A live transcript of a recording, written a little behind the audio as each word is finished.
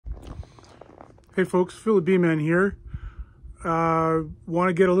Hey folks, Phil the Bee-Man here. Want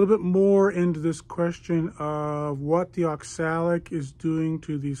to get a little bit more into this question of what the oxalic is doing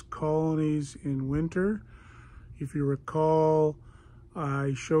to these colonies in winter. If you recall,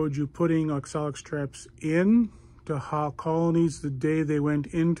 I showed you putting oxalic straps in to colonies the day they went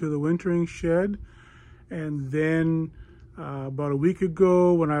into the wintering shed. And then about a week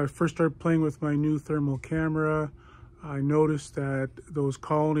ago, when I first started playing with my new thermal camera, I noticed that those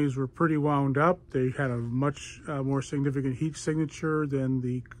colonies were pretty wound up. They had a much more significant heat signature than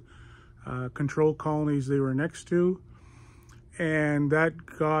the control colonies they were next to. And that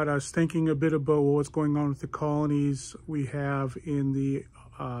got us thinking a bit about what's going on with the colonies we have in the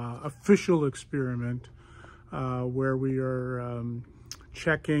official experiment, where we are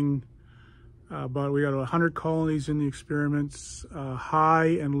checking we got 100 colonies in the experiments,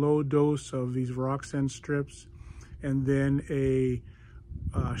 high and low dose of these varroxan strips, and then a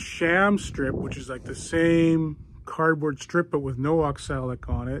sham strip, which is like the same cardboard strip but with no oxalic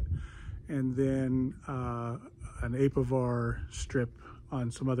on it, and then an apivar strip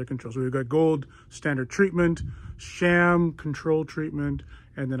on some other controls. So we've got gold standard treatment, sham control treatment,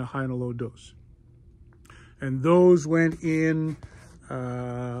 and then a high and a low dose. And those went in,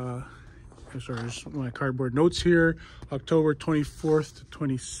 sorry, just my cardboard notes here, October 24th to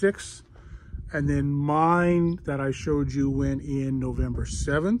 26th. And then mine that I showed you went in November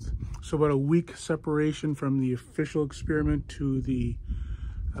 7th. So about a week separation from the official experiment to the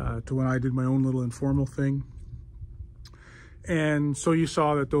to when I did my own little informal thing. And so you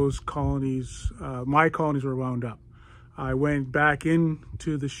saw that those colonies, my colonies, were wound up. I went back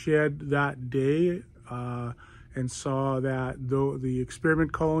into the shed that day and saw that though the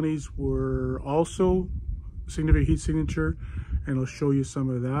experiment colonies were also significant heat signature, and I'll show you some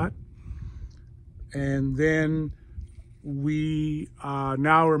of that. And then we,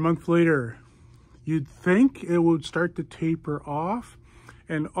 now we're a month later, you'd think it would start to taper off.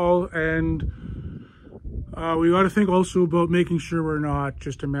 And we got to think also about making sure we're not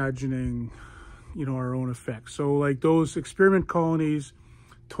just imagining, you know, our own effects. So like those experiment colonies,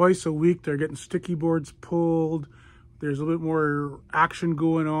 twice a week, they're getting sticky boards pulled. There's a little bit more action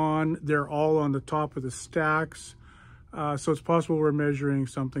going on. They're all on the top of the stacks. So it's possible we're measuring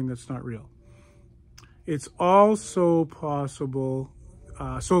something that's not real. It's also possible,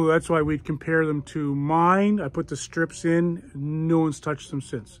 so that's why we'd compare them to mine. I put the strips in, no one's touched them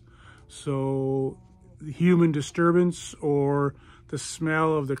since. So the human disturbance or the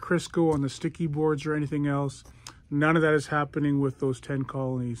smell of the Crisco on the sticky boards or anything else, none of that is happening with those 10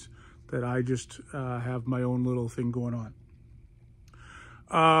 colonies that I just have my own little thing going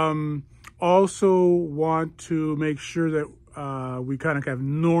on. Also want to make sure that we kind of have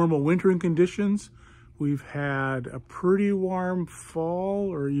normal wintering conditions. We've had a pretty warm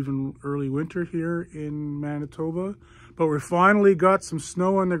fall or even early winter here in Manitoba, but we finally got some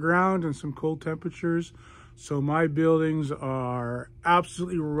snow on the ground and some cold temperatures. So my buildings are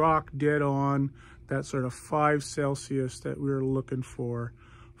absolutely rock dead on that sort of 5 Celsius that we're looking for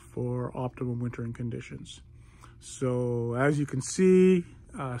optimum wintering conditions. So as you can see,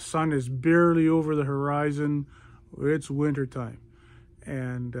 sun is barely over the horizon. It's winter time.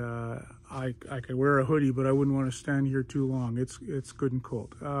 And I could wear a hoodie, but I wouldn't want to stand here too long. It's good and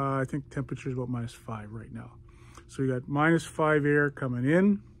cold. I think temperature is about -5 right now. So we got -5 air coming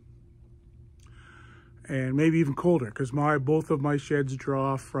in, and maybe even colder because both of my sheds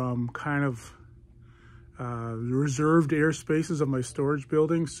draw from kind of reserved air spaces of my storage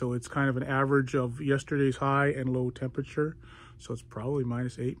building. So it's kind of an average of yesterday's high and low temperature. So it's probably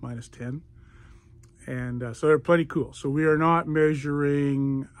 -8, -10. And so they're plenty cool. So we are not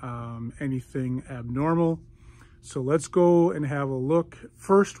measuring anything abnormal. So let's go and have a look.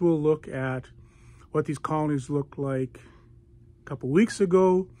 First, we'll look at what these colonies looked like a couple weeks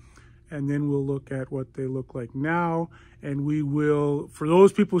ago, and then we'll look at what they look like now. And we will, for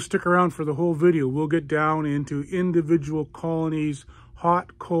those people who stick around for the whole video, we'll get down into individual colonies,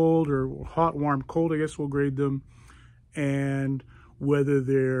 hot, cold, or hot, warm, cold, I guess we'll grade them, and whether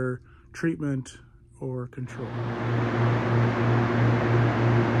they're treatment or control.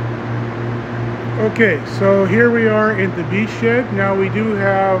 Okay, so here we are in the bee shed. Now we do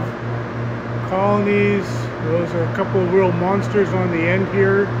have colonies. Those are a couple of real monsters on the end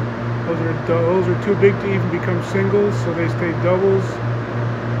here. Those are too big to even become singles, so they stay doubles.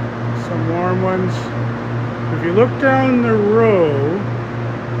 Some warm ones. If you look down the row,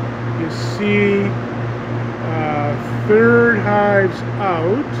 you see third hives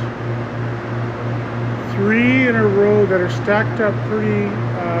out. 3 in a row that are stacked up pretty,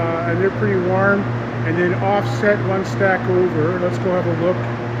 and they're pretty warm, and then offset 1 stack over. Let's go have a look.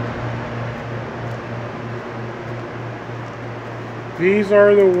 These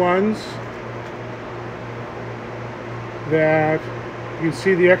are the ones that you can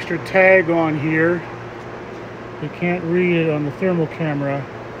see the extra tag on here. You can't read it on the thermal camera,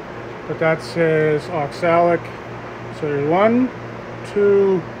 but that says Oxalic. So there's 1,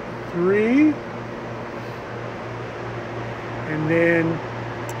 2, 3, and then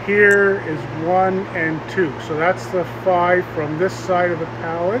here is 1 and 2. So that's the 5 from this side of the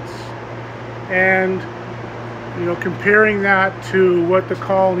pallets. And you know, comparing that to what the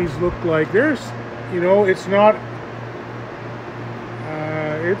colonies look like, there's, you know, it's not,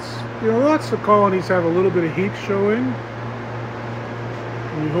 it's, you know, lots of colonies have a little bit of heat showing.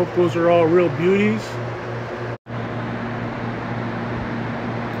 And we hope those are all real beauties.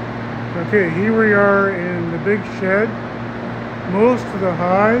 Okay, here we are in the big shed. Most of the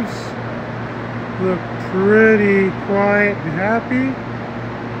hives look pretty quiet and happy.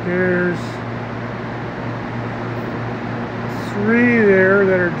 There's 3 there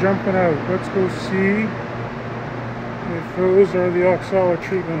that are jumping out. Let's go see if those are the Oxalic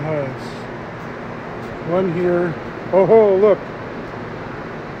treatment hives. One here. Oh, look.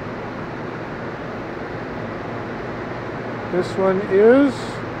 This one is.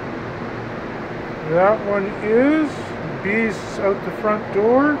 That one is. Bees out the front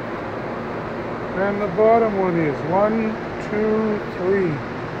door. And the bottom one is. 1, 2, 3.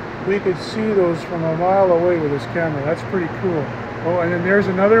 We could see those from a mile away with this camera. That's pretty cool. Oh, and then there's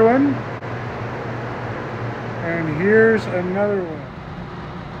another one. And here's another one.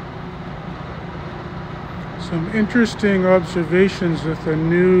 Some interesting observations with the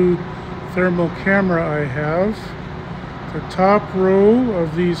new thermal camera I have. The top row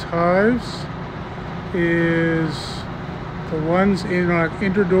of these hives is the ones in our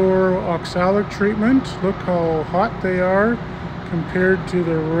indoor oxalic treatment. Look how hot they are compared to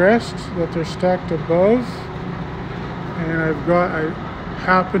the rest that they're stacked above. And I've got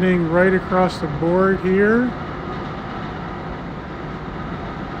happening right across the board here.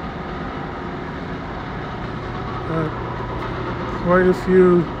 Quite a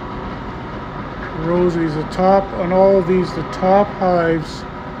few rows of these. The top, on all of these, the top hives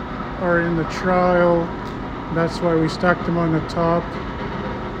are in the trial. That's why we stacked them on the top.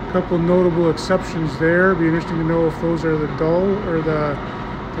 A couple notable exceptions there. It'd be interesting to know if those are the dull or the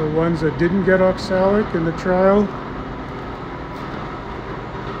ones that didn't get oxalic in the trial.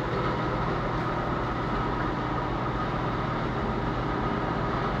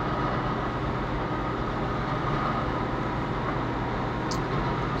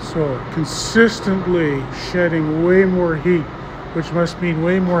 So consistently shedding way more heat, which must mean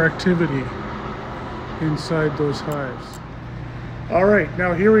way more activity inside those hives. All right,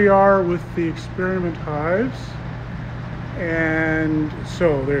 now here we are with the experiment hives. And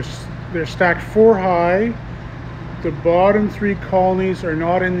so they're stacked 4 high. The bottom 3 colonies are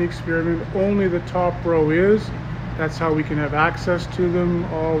not in the experiment, only the top row is. That's how we can have access to them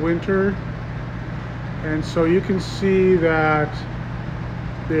all winter. And so you can see that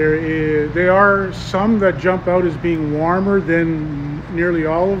there are some that jump out as being warmer than nearly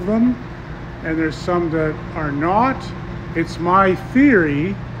all of them, and there's some that are not. It's my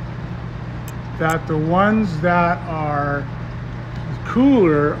theory that the ones that are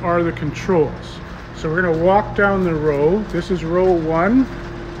cooler are the controls. So we're going to walk down the row. This is row 1,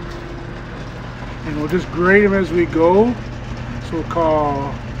 and we'll just grade them as we go. So we'll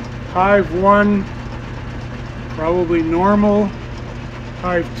call hive 1 probably normal,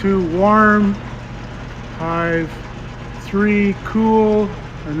 hive 2 warm, hive 3 cool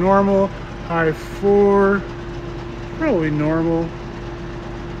or normal, hive 4 probably normal,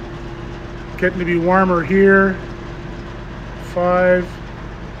 getting to be warmer here, 5,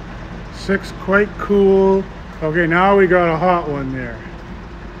 6 quite cool. Okay, now we got a hot one there,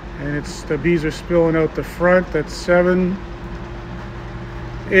 and it's the bees are spilling out the front. That's 7,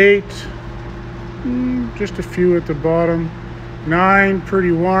 8, just a few at the bottom, 9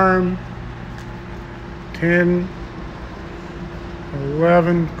 pretty warm, 10,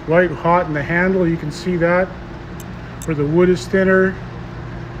 11 quite hot in the handle. You can see that where the wood is thinner,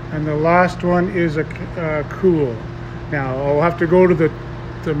 and the last one is a cool. Now I'll have to go to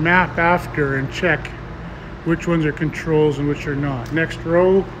the map after and check which ones are controls and which are not. Next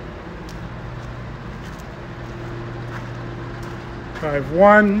row, hive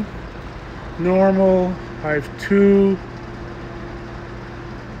 1 normal, hive 2,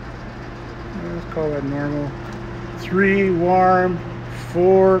 let's call that normal, 3 warm,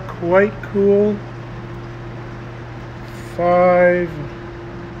 4 quite cool, 5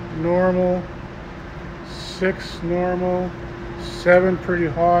 normal, 6 normal, 7 pretty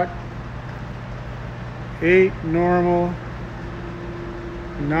hot, 8 normal,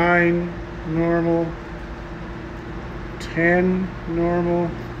 9 normal, 10 normal,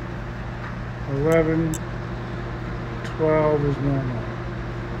 11, 12 is normal.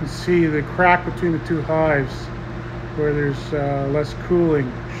 You can see the crack between the two hives where there's less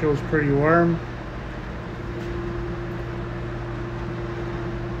cooling shows pretty warm.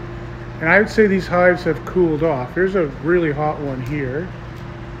 And I would say these hives have cooled off. Here's a really hot one here.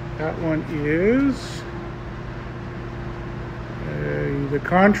 That one is, the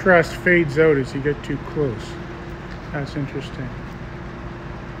contrast fades out as you get too close. That's interesting.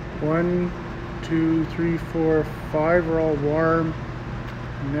 1, 2, 3, 4, 5 are all warm.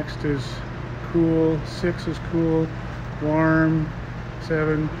 Next is cool. 6 is cool. Warm.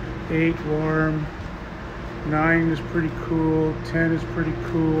 7, 8 warm. 9 is pretty cool. 10 is pretty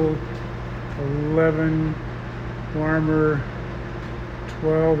cool. 11 warmer.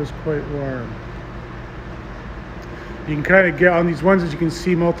 12 is quite warm. You can kind of get on these ones, as you can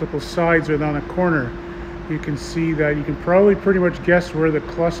see multiple sides or on a corner. You can see that you can probably pretty much guess where the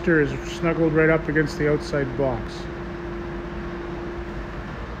cluster is snuggled right up against the outside box.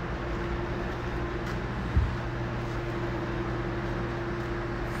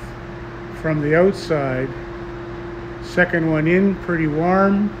 From the outside, second one in, pretty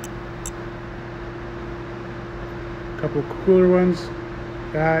warm. A couple cooler ones.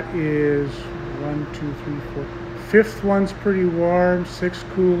 That is 1, 2, 3, 4. Fifth one's pretty warm. 6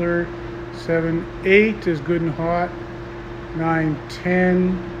 cooler. 7, 8 is good and hot. 9,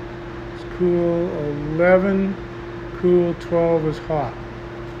 10 is cool. 11 cool. 12 is hot.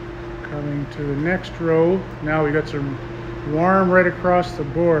 Coming to the next row. Now we got some warm right across the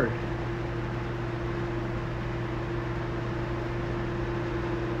board.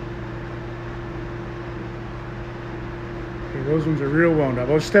 Okay, those ones are real wound up.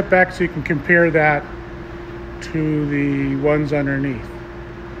 I'll step back so you can compare that to the ones underneath.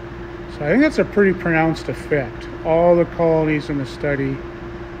 So I think that's a pretty pronounced effect. All the colonies in the study.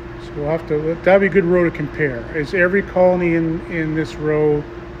 So we'll have to, that'd be a good row to compare. Is every colony in this row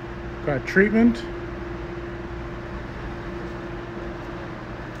got treatment?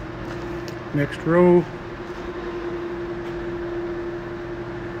 Next row.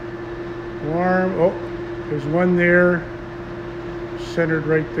 Warm. Oh, there's one there. Centered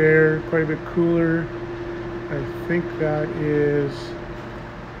right there. Quite a bit cooler. I think that is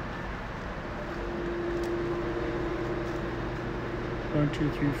 1, 2,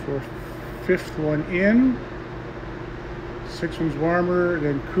 3, 4, fifth one in. 6 one's warmer,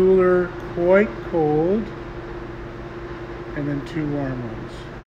 then cooler, quite cold, and then 2 warm ones.